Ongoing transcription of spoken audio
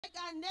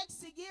Our next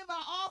to give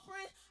our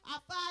offering, our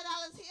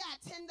 $5 here, our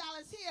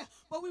 $10 here,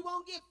 but we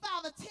won't get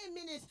 5 or 10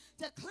 minutes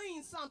to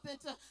clean something,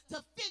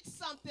 to fix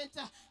something,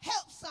 to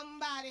help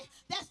somebody.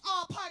 That's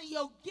all part of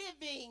your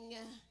giving.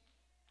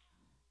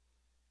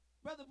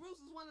 Brother Bruce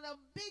is one of the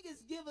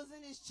biggest givers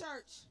in his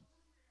church.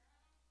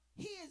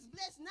 He is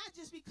blessed not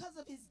just because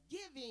of his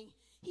giving.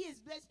 He is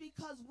blessed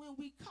because when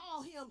we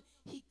call him,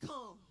 he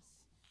comes.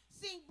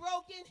 Sink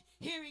broken,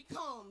 here he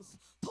comes.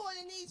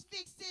 Toilet needs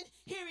fixing,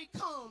 here he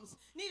comes.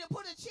 Need to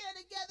put a chair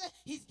together,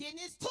 he's getting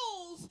his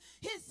tools.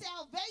 His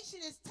salvation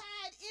is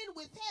tied in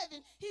with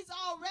heaven. He's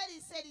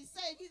already said he's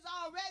saved. He's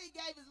already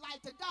gave his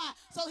life to God.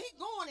 So he's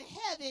going to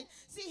heaven.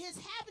 See, his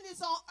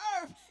happiness on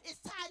earth is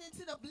tied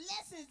into the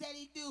blessings that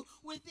he do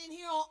within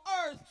here on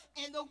earth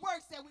and the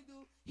works that we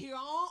do here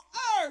on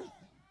earth.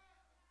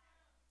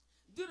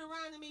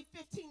 Deuteronomy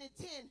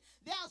 15:10,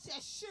 thou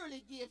shalt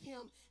surely give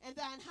him, and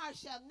thine heart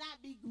shall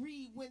not be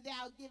grieved when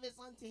thou givest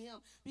unto him,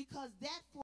 because that